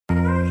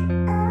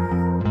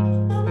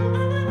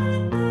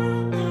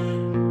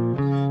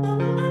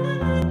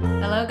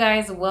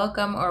guys,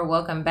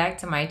 welcome back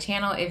to my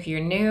channel. If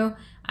you're new,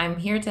 I'm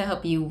here to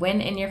help you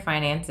win in your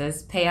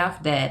finances, pay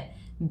off debt,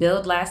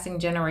 build lasting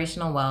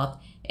generational wealth.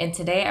 And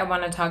today I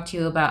want to talk to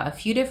you about a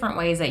few different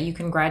ways that you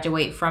can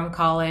graduate from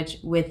college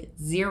with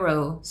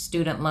zero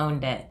student loan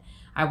debt.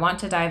 I want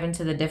to dive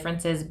into the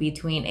differences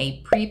between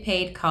a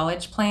prepaid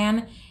college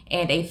plan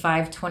and a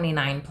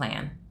 529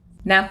 plan.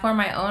 Now, for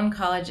my own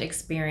college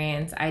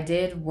experience, I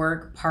did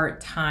work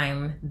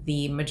part-time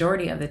the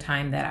majority of the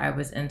time that I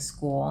was in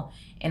school,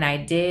 and I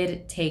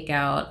did take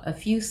out a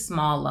few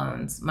small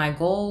loans. My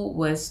goal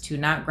was to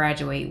not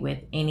graduate with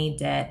any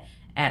debt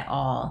at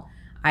all.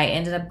 I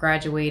ended up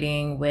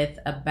graduating with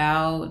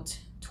about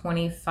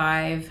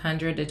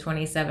 $2,500 to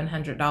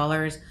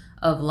 $2,700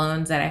 of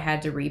loans that I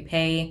had to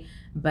repay,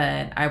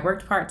 but I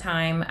worked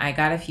part-time, I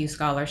got a few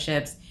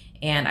scholarships,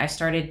 and I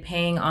started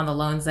paying on the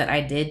loans that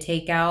I did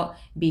take out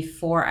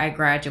before I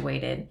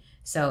graduated.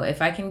 So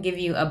if I can give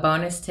you a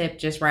bonus tip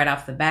just right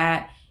off the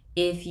bat,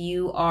 if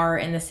you are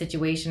in the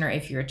situation or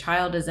if your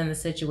child is in the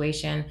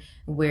situation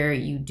where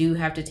you do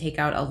have to take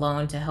out a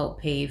loan to help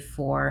pay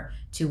for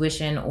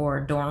tuition or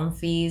dorm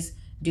fees,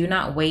 do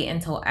not wait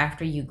until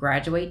after you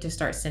graduate to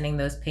start sending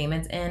those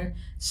payments in.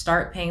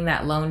 Start paying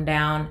that loan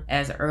down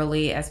as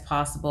early as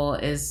possible,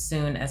 as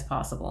soon as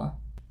possible.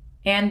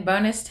 And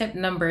bonus tip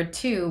number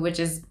 2, which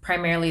is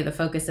primarily the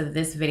focus of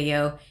this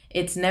video,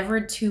 it's never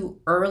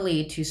too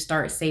early to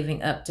start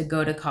saving up to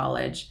go to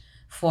college.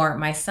 For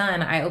my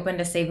son, I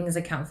opened a savings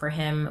account for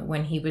him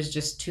when he was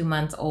just 2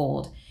 months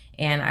old.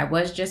 And I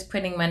was just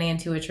putting money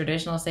into a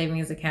traditional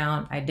savings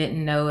account. I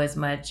didn't know as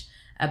much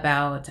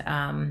about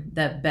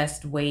the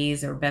best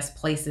ways or best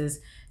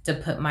places to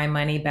put my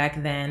money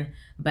back then.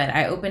 But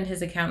I opened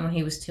his account when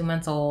he was 2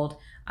 months old.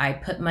 I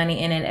put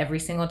money in it every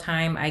single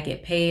time I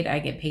get paid. I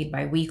get paid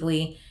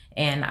bi-weekly,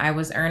 and I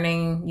was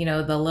earning,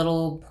 the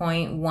little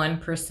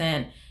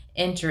 0.1%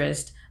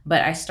 interest,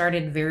 but I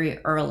started very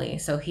early.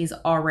 So he's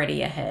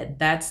already ahead.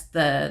 That's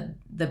the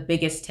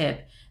biggest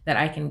tip that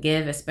I can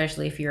give,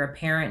 especially if you're a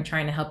parent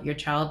trying to help your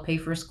child pay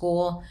for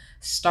school.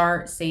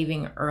 Start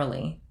saving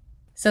early.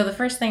 So the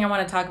first thing I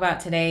want to talk about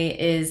today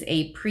is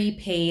a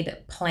prepaid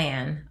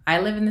plan. I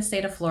live in the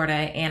state of Florida,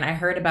 and I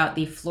heard about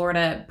the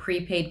Florida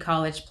prepaid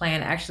college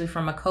plan actually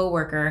from a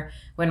coworker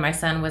when my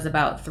son was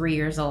about 3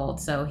 years old.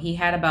 So he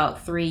had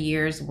about 3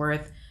 years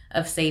worth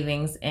of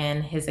savings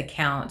in his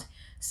account.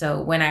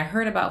 So when I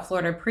heard about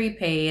Florida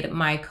prepaid,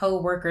 my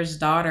coworker's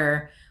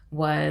daughter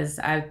was,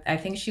 I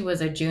think she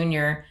was a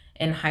junior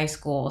in high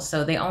school.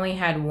 So they only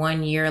had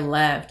 1 year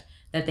left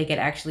that they could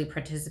actually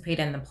participate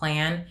in the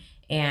plan.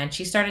 And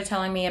she started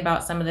telling me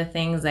about some of the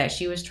things that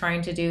she was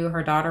trying to do.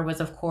 Her daughter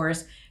was, of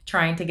course,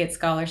 trying to get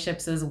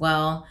scholarships as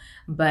well.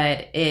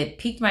 But it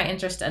piqued my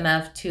interest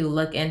enough to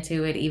look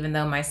into it, even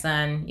though my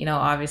son,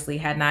 obviously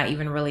had not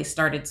even really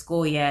started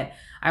school yet.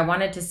 I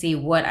wanted to see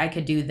what I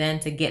could do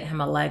then to get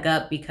him a leg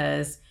up,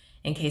 because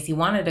in case he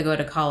wanted to go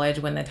to college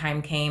when the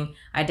time came,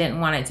 I didn't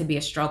want it to be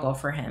a struggle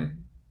for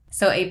him.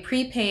 So a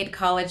prepaid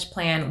college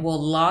plan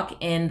will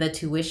lock in the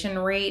tuition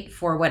rate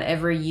for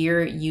whatever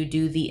year you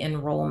do the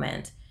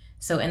enrollment.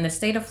 So in the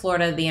state of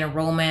Florida, the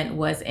enrollment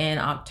was in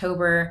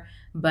October,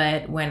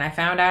 but when I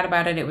found out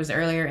about it, it was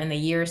earlier in the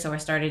year. So I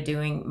started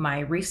doing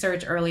my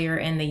research earlier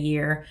in the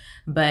year.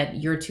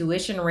 But your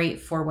tuition rate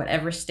for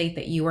whatever state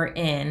that you are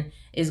in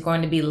is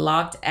going to be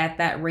locked at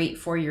that rate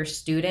for your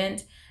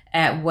student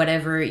at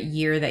whatever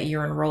year that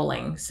you're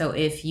enrolling. So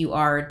if you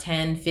are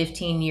 10,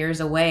 15 years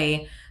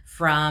away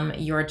from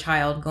your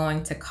child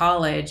going to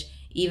college,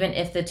 even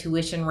if the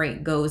tuition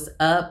rate goes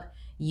up,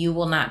 you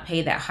will not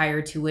pay that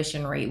higher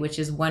tuition rate, which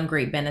is one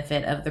great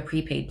benefit of the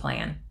prepaid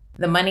plan.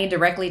 The money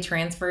directly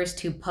transfers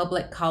to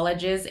public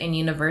colleges and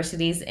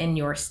universities in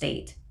your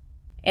state.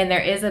 And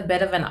there is a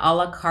bit of an a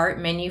la carte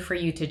menu for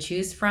you to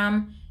choose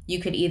from. You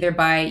could either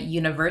buy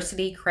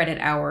university credit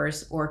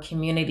hours or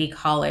community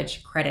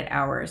college credit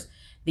hours.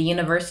 The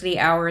university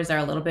hours are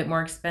a little bit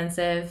more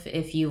expensive.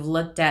 If you've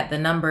looked at the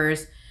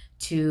numbers,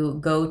 to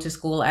go to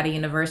school at a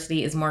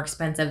university is more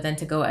expensive than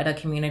to go at a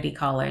community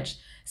college.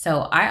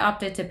 So I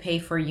opted to pay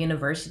for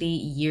university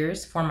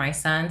years for my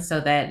son so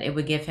that it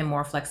would give him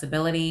more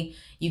flexibility.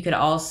 You could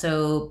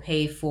also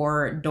pay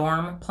for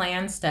dorm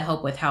plans to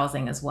help with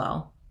housing as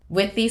well.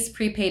 With these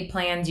prepaid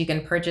plans, you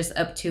can purchase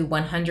up to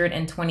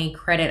 120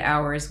 credit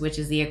hours, which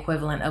is the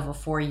equivalent of a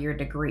 4-year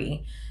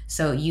degree.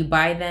 So you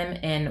buy them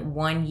in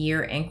 1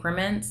 year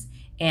increments,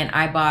 and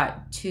I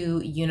bought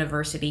 2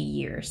 university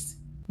years.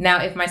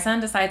 Now, if my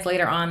son decides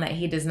later on that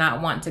he does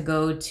not want to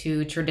go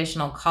to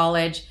traditional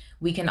college,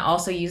 we can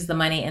also use the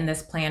money in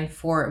this plan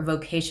for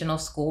vocational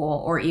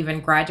school or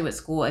even graduate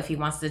school if he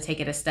wants to take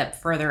it a step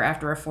further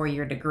after a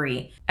 4-year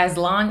degree. As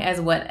long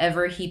as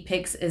whatever he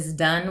picks is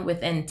done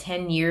within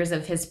 10 years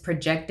of his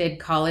projected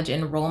college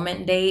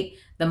enrollment date,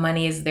 the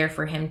money is there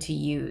for him to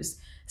use.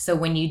 So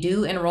when you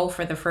do enroll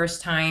for the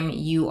first time,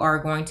 you are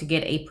going to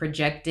get a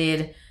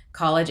projected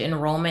college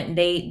enrollment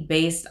date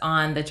based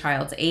on the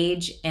child's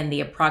age and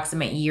the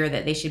approximate year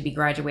that they should be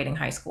graduating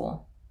high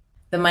school.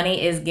 The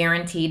money is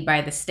guaranteed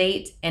by the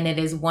state and it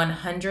is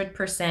 100%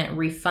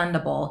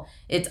 refundable.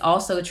 It's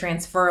also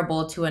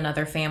transferable to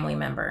another family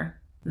member.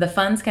 The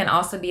funds can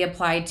also be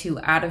applied to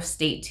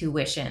out-of-state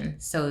tuition,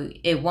 so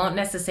it won't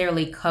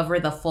necessarily cover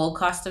the full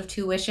cost of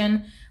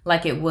tuition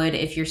like it would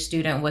if your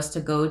student was to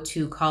go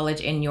to college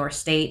in your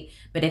state,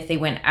 but if they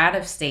went out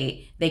of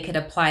state, they could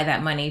apply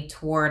that money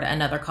toward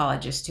another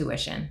college's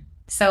tuition.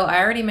 So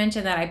I already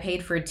mentioned that I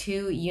paid for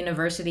 2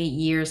 university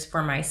years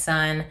for my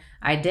son.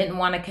 I didn't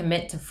want to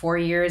commit to 4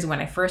 years when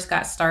I first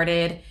got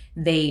started.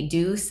 They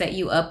do set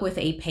you up with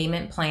a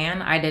payment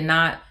plan. I did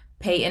not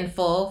pay in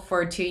full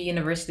for 2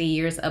 university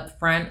years up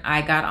front.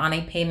 I got on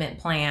a payment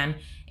plan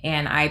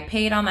and I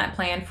paid on that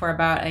plan for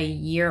about a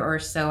year or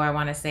so, I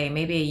want to say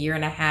maybe a year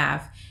and a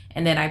half.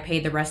 And then I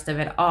paid the rest of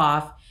it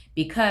off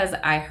because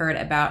I heard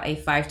about a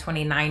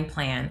 529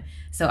 plan.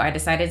 So I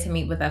decided to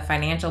meet with a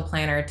financial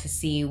planner to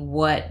see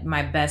what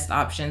my best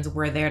options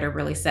were there to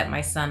really set my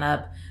son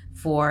up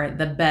for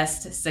the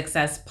best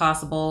success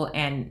possible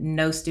and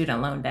no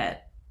student loan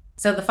debt.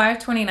 So the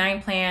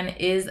 529 plan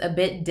is a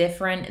bit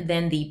different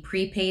than the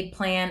prepaid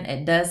plan.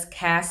 It does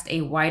cast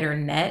a wider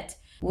net.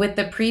 With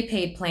the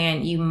prepaid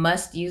plan, you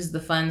must use the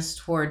funds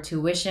toward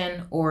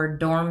tuition or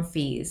dorm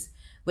fees.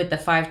 With the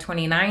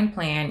 529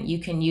 plan, you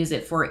can use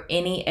it for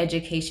any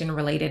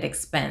education-related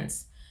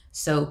expense.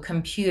 So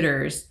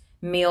computers,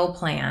 meal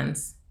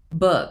plans,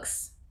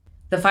 books.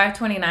 The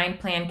 529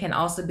 plan can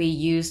also be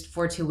used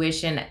for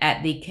tuition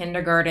at the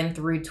kindergarten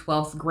through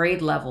 12th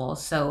grade level.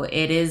 So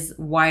it is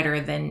wider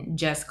than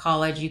just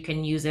college. You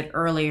can use it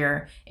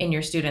earlier in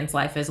your student's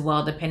life as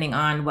well, depending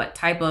on what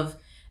type of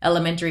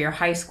elementary or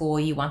high school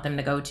you want them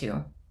to go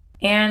to.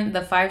 And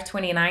the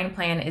 529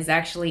 plan is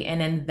actually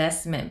an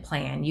investment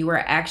plan. You are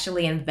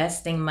actually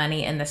investing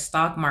money in the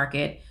stock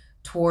market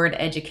toward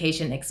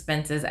education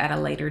expenses at a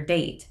later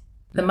date.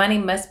 The money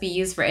must be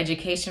used for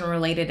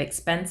education-related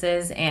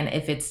expenses, and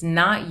if it's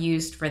not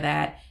used for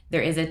that,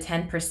 there is a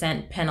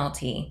 10%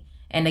 penalty.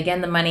 And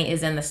again, the money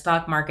is in the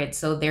stock market,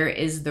 so there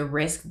is the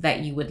risk that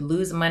you would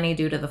lose money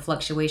due to the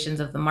fluctuations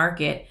of the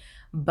market,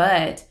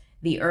 but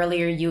the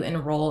earlier you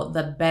enroll,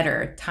 the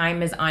better.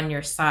 Time is on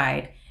your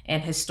side,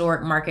 and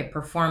historic market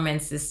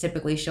performance is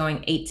typically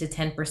showing 8 to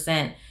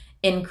 10%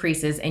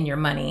 increases in your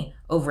money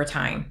over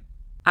time.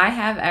 I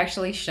have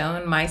actually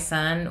shown my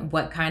son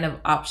what kind of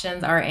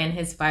options are in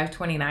his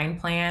 529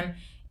 plan,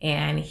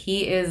 and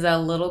he is a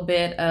little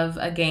bit of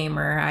a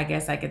gamer. I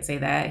guess I could say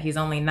that. He's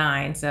only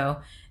 9,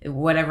 so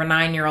whatever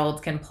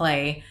 9-year-olds can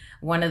play.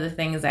 One of the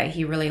things that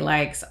he really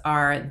likes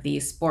are the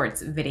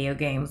sports video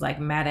games like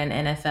Madden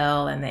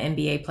NFL and the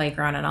NBA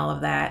Playground and all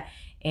of that,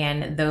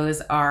 and those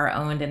are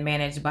owned and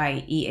managed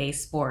by EA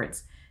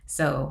Sports.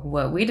 So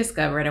what we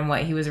discovered and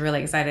what he was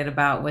really excited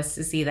about was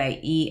to see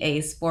that EA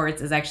Sports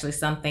is actually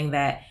something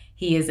that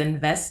he is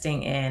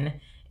investing in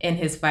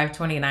his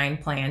 529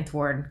 plan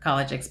toward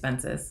college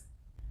expenses.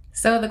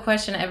 So the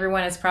question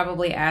everyone is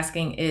probably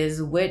asking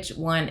is, which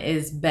one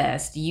is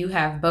best? You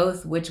have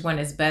both. Which one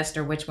is best,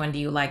 or which one do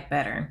you like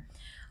better?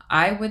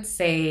 I would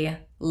say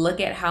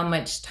look at how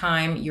much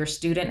time your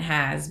student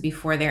has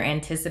before their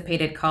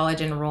anticipated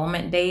college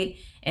enrollment date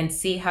and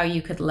see how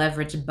you could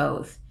leverage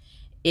both.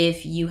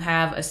 If you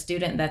have a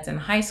student that's in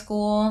high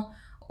school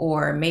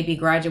or maybe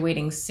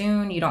graduating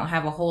soon, you don't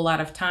have a whole lot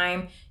of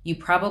time, you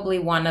probably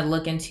want to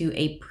look into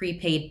a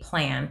prepaid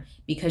plan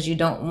because you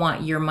don't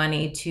want your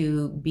money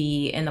to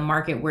be in the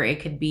market where it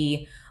could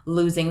be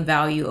losing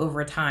value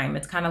over time.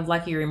 It's kind of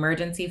like your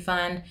emergency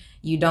fund.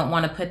 You don't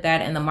want to put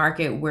that in the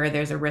market where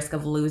there's a risk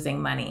of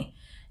losing money.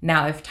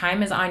 Now, if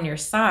time is on your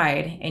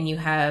side and you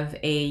have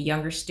a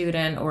younger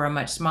student or a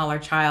much smaller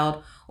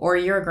child, or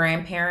you're a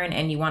grandparent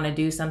and you want to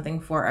do something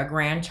for a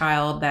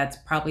grandchild that's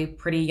probably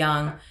pretty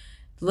young,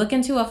 look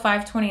into a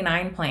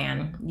 529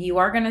 plan. You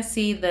are going to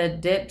see the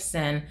dips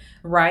and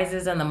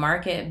rises in the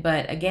market,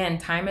 but again,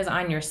 time is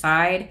on your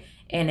side,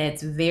 and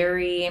it's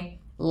very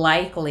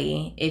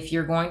likely if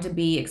you're going to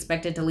be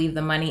expected to leave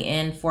the money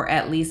in for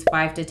at least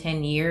 5 to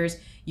 10 years,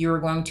 you're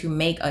going to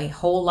make a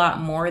whole lot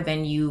more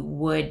than you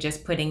would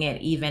just putting it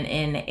even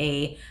in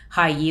a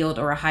high yield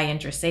or a high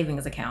interest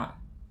savings account.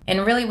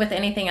 And really with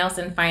anything else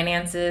in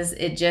finances,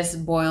 it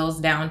just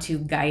boils down to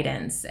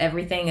guidance.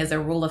 Everything is a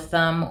rule of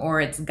thumb, or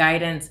it's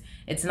guidance.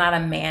 It's not a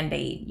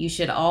mandate. You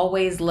should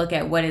always look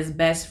at what is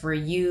best for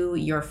you,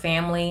 your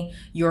family,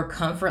 your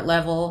comfort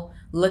level.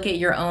 Look at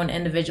your own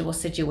individual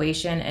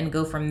situation and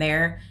go from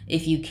there.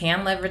 If you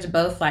can leverage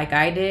both like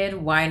I did,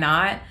 why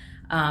not?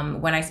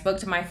 When I spoke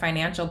to my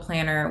financial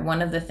planner,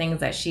 one of the things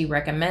that she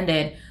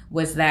recommended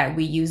was that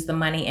we use the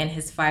money in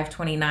his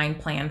 529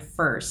 plan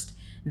first.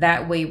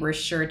 That way we're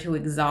sure to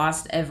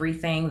exhaust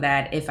everything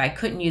that if I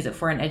couldn't use it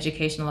for an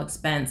educational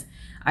expense,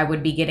 I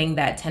would be getting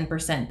that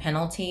 10%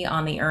 penalty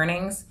on the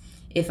earnings.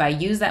 If I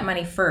use that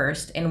money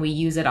first and we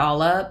use it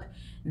all up,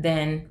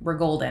 then we're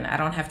golden. I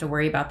don't have to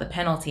worry about the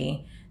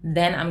penalty.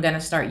 Then I'm going to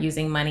start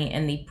using money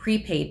in the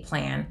prepaid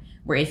plan,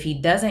 where if he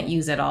doesn't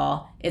use it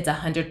all, it's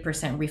 100%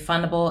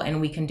 refundable and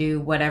we can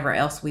do whatever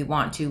else we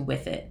want to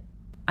with it.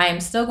 I am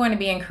still going to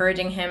be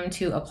encouraging him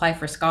to apply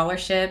for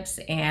scholarships,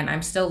 and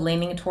I'm still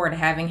leaning toward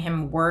having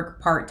him work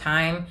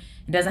part-time.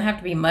 It doesn't have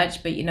to be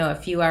much, but a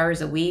few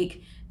hours a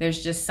week.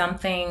 There's just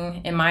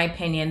something, in my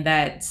opinion,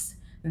 that's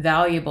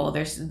valuable.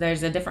 There's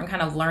a different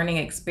kind of learning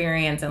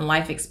experience and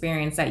life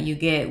experience that you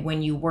get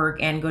when you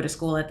work and go to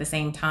school at the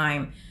same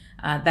time.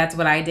 That's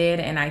what I did,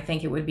 and I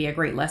think it would be a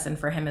great lesson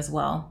for him as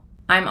well.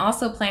 I'm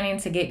also planning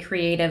to get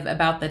creative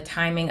about the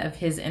timing of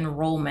his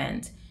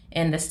enrollment.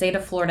 In the state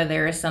of Florida,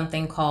 there is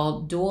something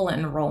called dual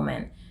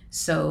enrollment.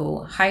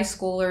 So high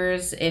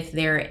schoolers, if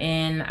they're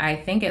in, I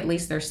think at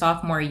least their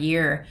sophomore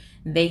year,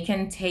 they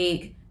can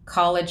take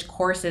college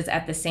courses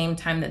at the same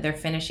time that they're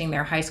finishing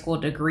their high school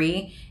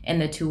degree,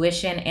 and the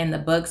tuition and the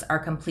books are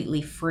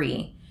completely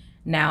free.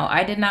 Now,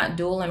 I did not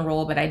dual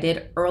enroll, but I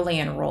did early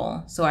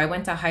enroll. So I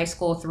went to high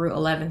school through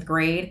 11th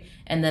grade,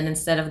 and then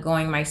instead of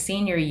going my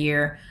senior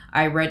year,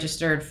 I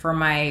registered for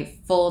my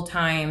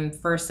full-time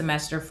first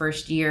semester,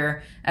 first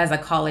year as a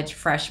college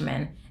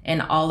freshman.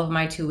 And all of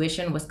my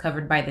tuition was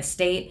covered by the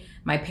state.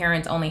 My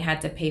parents only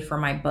had to pay for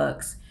my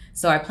books.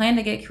 So I plan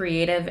to get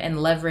creative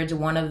and leverage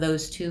one of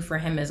those two for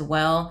him as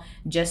well,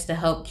 just to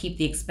help keep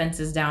the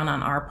expenses down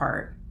on our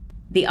part.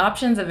 The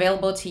options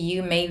available to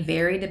you may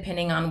vary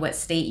depending on what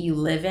state you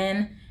live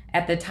in.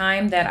 At the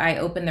time that I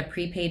opened the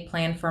prepaid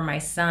plan for my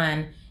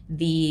son,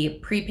 the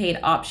prepaid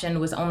option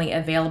was only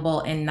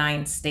available in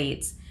 9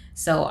 states.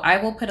 So I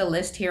will put a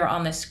list here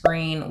on the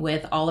screen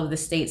with all of the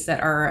states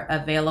that are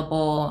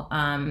available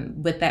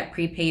with that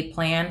prepaid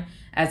plan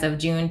as of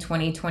June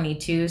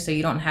 2022. So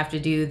you don't have to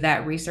do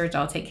that research.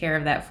 I'll take care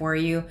of that for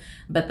you.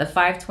 But the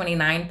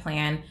 529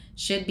 plan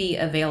should be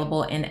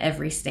available in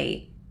every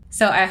state.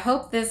 So I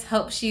hope this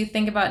helps you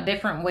think about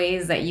different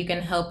ways that you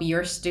can help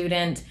your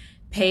student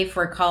pay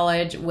for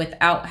college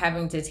without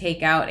having to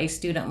take out a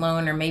student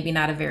loan, or maybe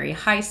not a very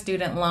high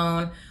student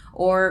loan,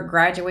 or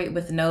graduate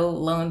with no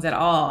loans at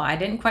all. I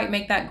didn't quite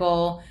make that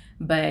goal,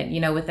 but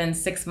within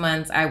 6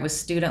 months I was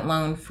student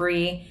loan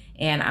free,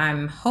 and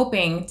I'm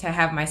hoping to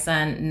have my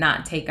son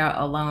not take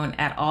out a loan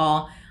at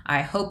all.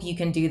 I hope you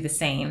can do the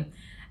same.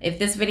 If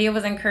this video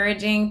was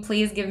encouraging,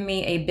 please give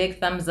me a big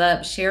thumbs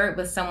up, share it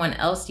with someone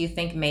else you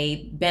think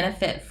may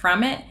benefit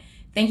from it.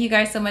 Thank you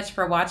guys so much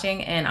for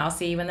watching, and I'll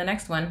see you in the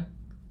next one.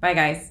 Bye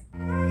guys.